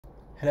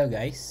Hello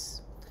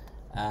guys,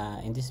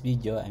 in this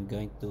video I'm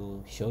going to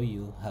show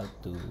you how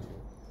to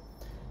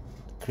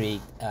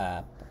create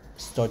a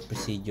stored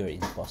procedure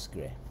in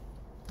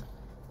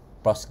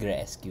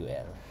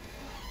PostgreSQL.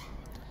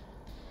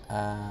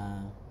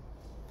 uh,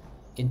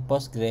 in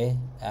Postgre,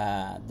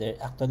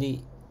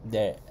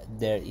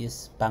 there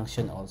is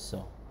function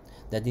also.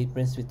 The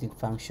difference between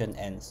function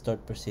and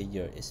stored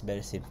procedure is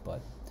very simple.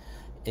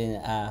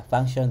 In a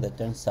function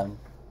returns some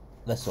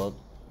result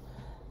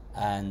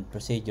and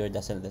procedure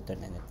doesn't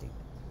return anything.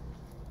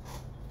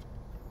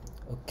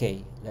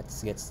 Okay,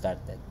 let's get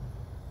started.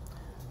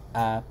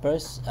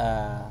 First,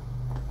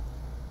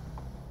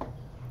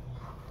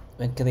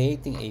 when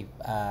creating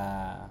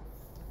a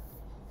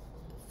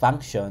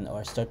function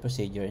or stored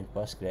procedure in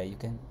Postgre, you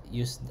can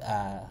use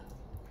a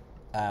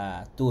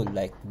tool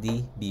like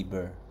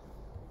dbeaver,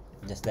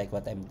 just like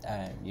what I'm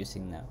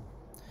using now.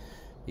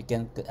 You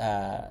can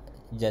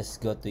just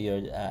go to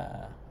your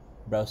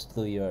browse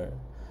through your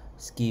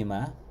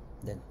schema,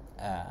 then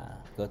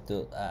go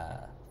to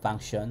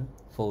function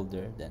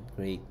folder, then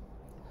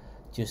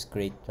choose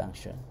create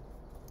function.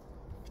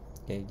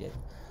 Okay, then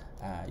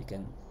you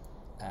can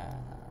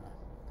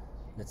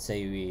let's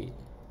say we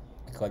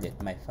call it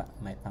my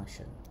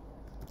function,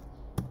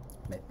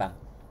 my func.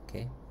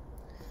 Okay,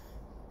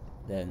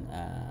 then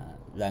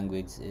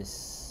language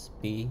is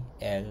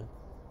plpgsql.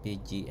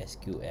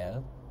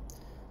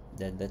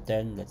 Then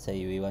return, let's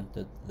say we want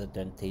to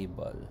return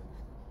table.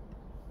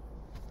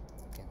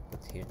 You can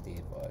put here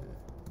table,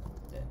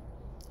 then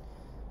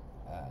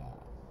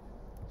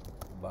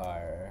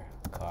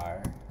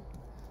varchar.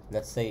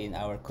 Let's say in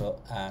our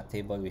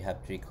table we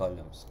have 3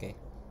 columns. Okay,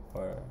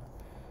 for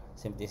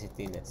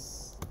simplicity,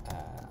 let's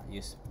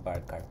use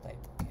varchar type.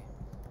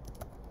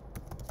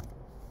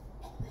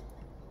 Okay,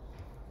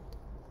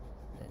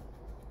 then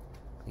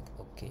click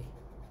OK.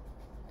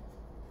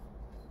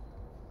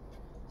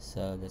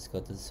 So let's go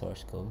to the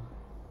source code.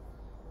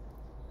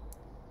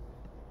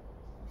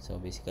 So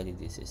basically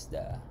this is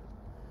the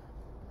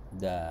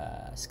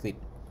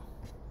script.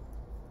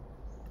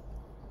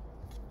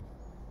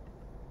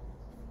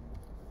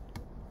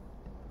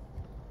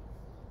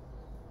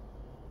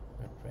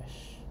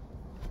 Refresh.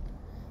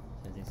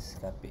 So let's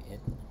copy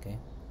it. Okay,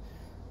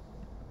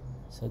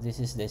 so this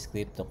is the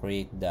script to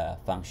create the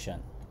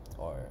function,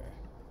 or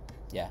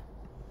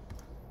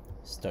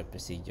stored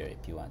procedure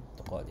if you want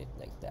to call it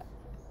like that.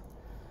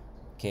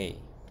 Okay,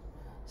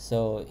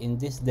 so in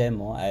this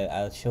demo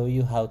I'll show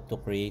you how to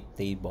create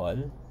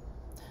table.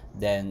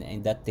 Then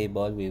in that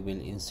table we will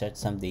insert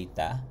some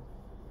data.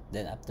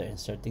 Then after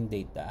inserting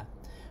data,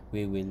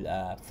 we will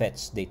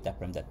fetch data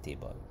from that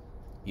table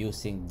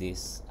using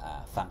this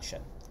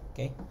function.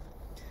 Okay,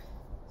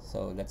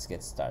 so let's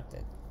get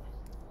started.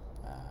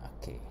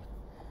 Okay,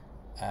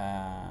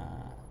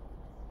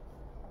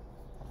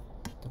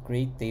 to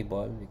create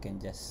table we can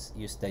just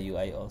use the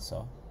UI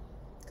also.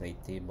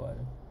 Create table,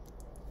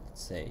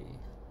 let's say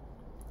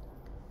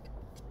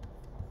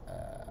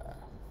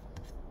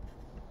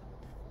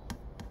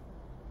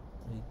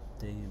create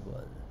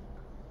table.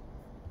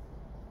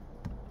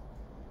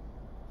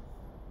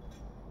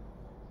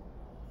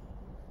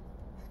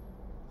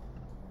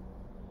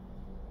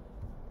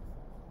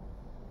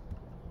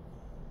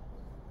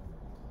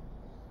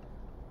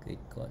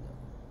 Create column.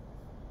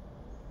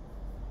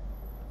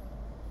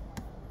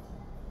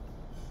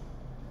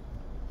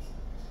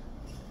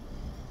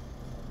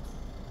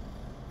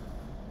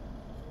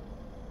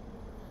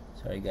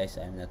 Sorry guys,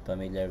 I'm not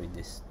familiar with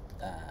this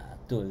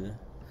tool.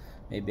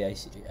 Maybe I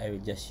will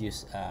just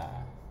use a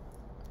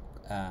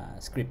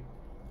script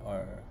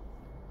or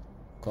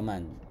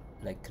command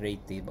like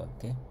create table.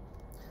 Okay,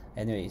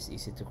 anyway, it's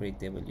easy to create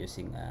table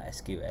using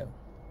SQL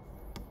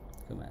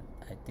command.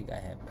 I think I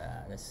have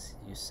let's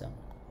use some.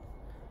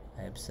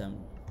 I have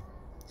some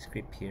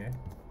script here.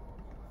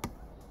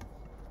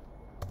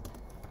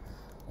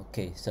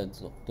 Okay, so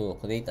to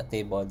create a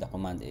table, the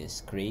command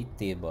is create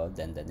table,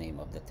 then the name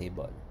of the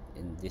table.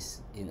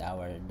 In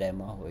our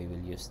demo we will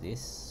use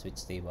this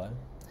switch table.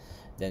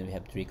 Then we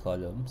have 3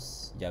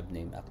 columns: job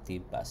name,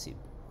 active, passive.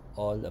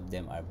 All of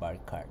them are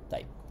varchar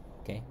type.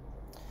 Okay,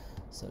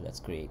 so let's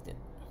create it.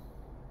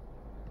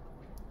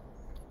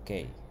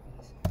 Okay,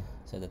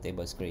 so the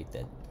table is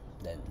created.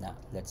 Then now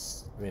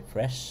let's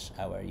refresh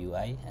our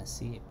UI and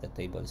see if the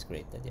table is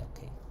created. Yeah,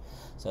 okay,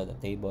 so the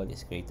table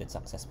is created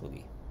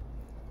successfully.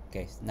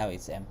 Okay, now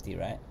it's empty,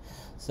 right?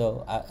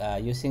 So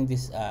using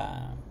this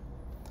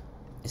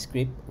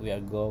script, we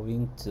are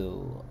going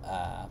to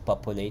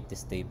populate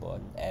this table,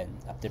 and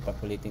after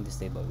populating this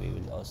table we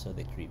will also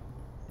retrieve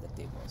the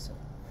table.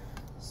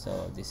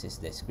 So this is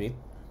the script.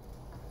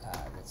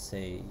 Let's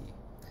say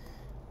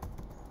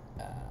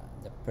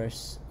the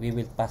first, we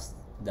will pass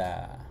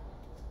the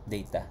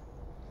data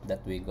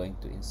that we're going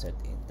to insert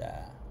in the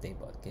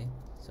table. Okay,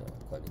 so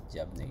call it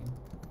job name,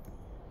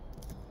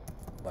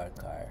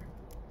 varchar,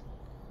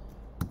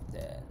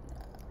 then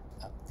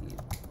active,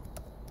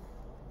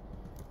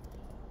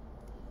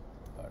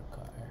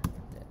 varchar,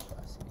 then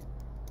passive,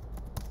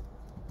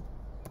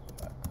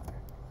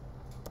 varchar.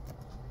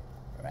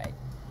 Right,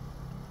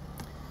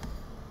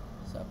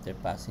 So after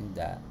passing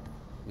that,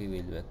 we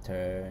will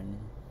return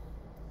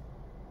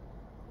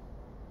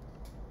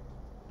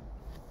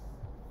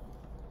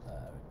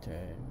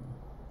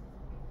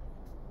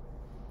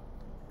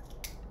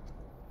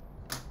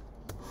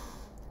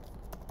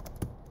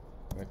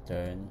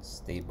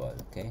returns table.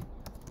 Okay,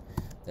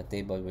 the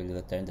table will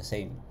return the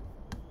same.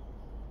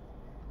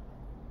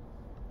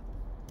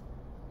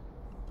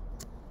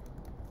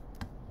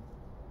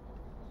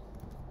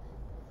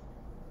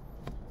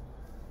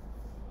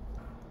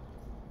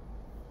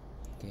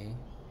 Okay,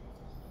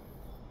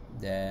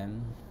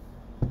 then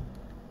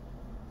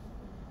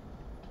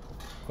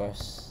of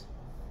course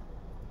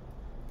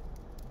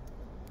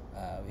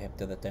we have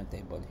to return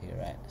table here,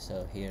 right?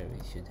 So here we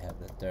should have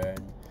return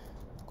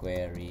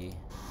query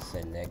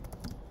select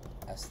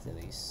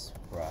asterisk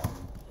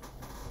from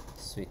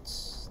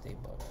switch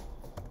table.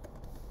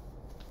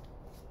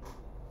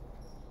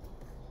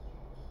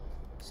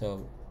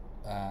 So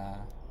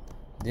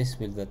this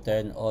will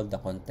return all the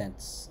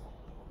contents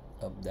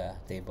of the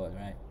table,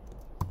 right?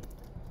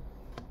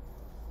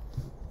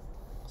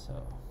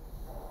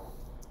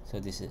 So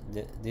this is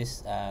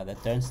this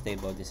returns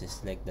table. This is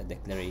like the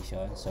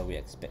declaration. So we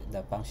expect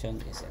the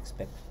function is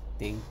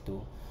expecting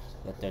to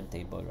return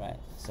table, right?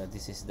 So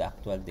this is the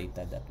actual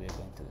data that we're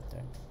going to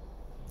return.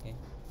 Okay.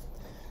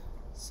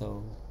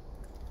 So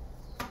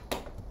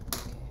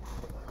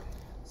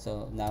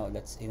now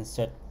let's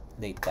insert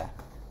data.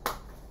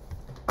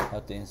 How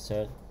to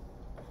insert?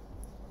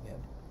 We have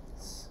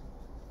this.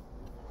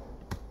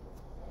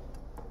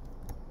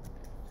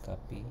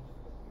 Copy.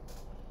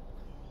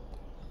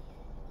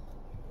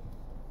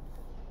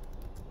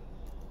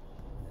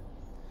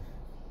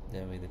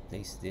 Then we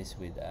replace this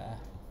with a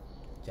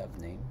job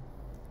name.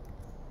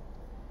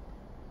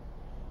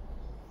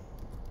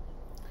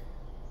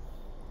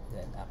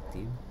 Then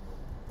active.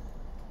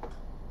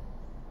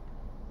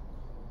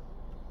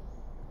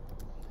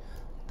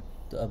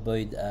 To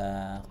avoid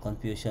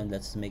confusion,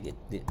 let's make it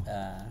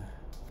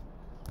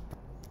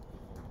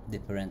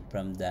different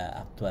from the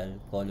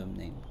actual column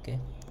name. Okay,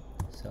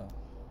 so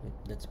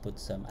let's put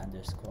some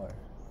underscore.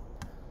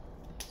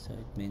 So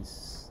it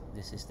means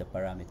this is the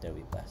parameter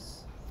we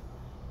pass.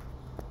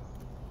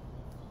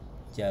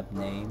 Job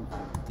name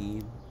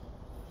active,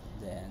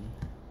 then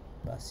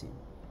passive.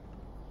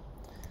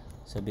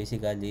 So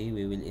basically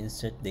we will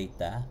insert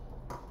data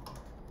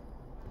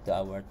to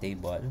our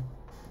table,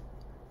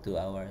 to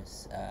our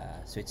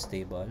switch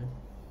table.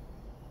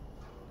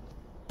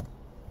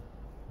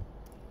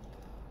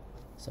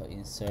 So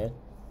insert,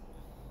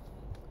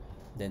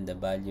 then the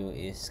value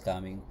is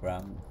coming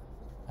from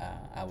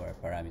our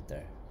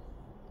parameter.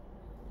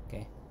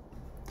 Okay,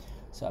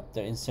 so after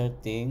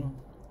inserting,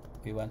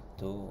 we want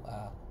to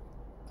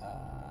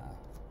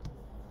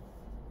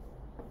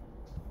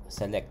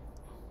select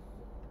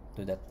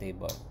to that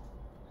table.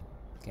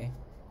 Okay,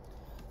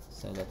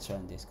 so let's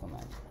run this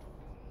command.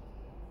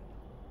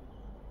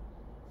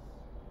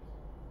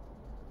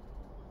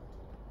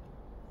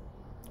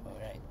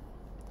 Alright,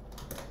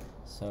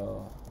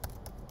 so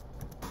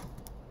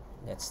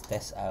let's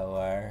test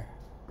our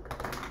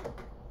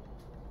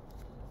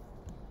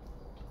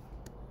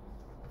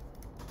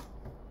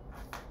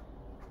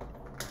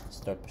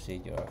stored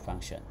procedure or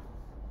function.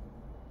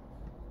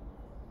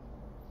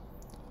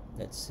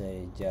 Let's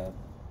say job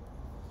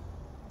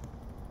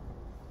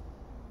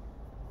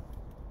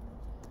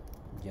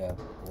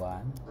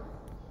 1.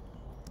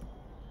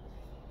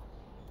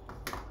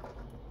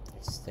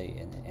 Let's say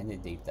any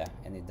data,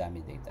 any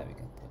dummy data we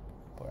can put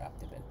for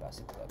active and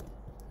passive column.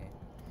 Okay.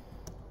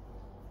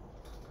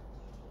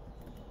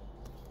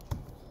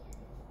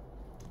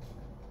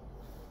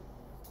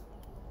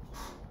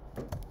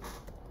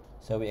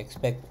 So we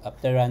expect,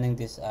 after running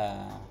this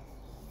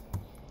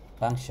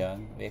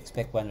function, we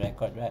expect one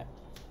record, right?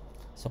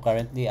 So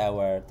currently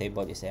our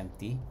table is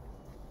empty.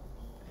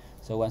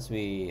 So once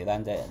we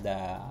run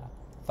the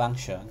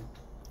function,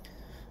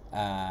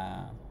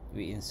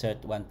 we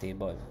insert one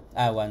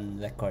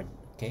record.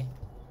 Okay,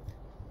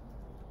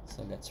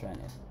 so let's run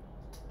it.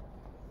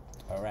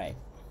 All right,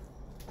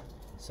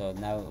 so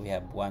now we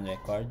have one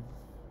record.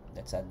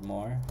 Let's add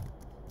more.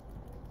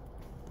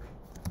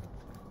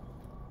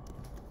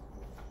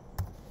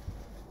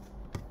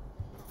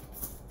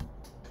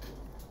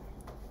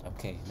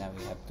 Okay, now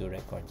we have 2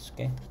 records.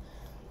 Okay,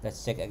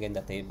 let's check again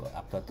the table,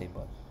 upload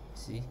table.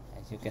 See,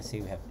 as you can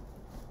see, we have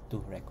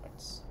 2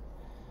 records.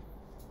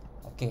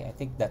 Okay, I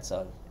think that's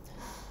all.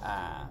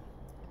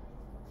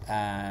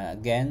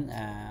 Again,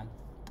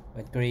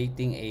 when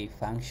creating a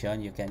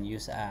function, you can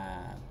use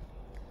a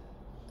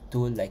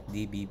tool like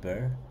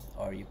dbeber,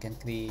 or you can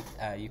create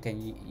you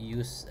can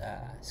use a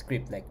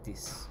script like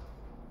this.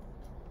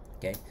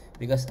 Okay,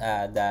 because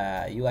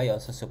the UI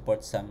also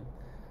supports some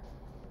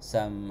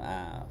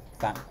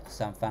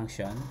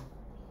function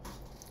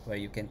where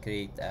you can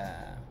create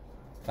a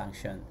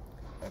function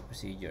or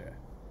procedure,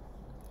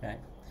 right?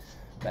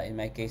 But in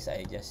my case,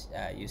 I just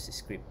use a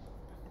script.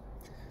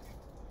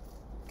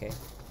 Okay,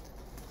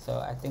 so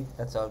I think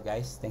that's all,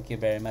 guys. Thank you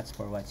very much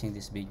for watching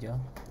this video,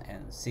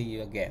 and see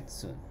you again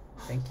soon.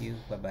 Thank you.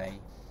 Bye bye.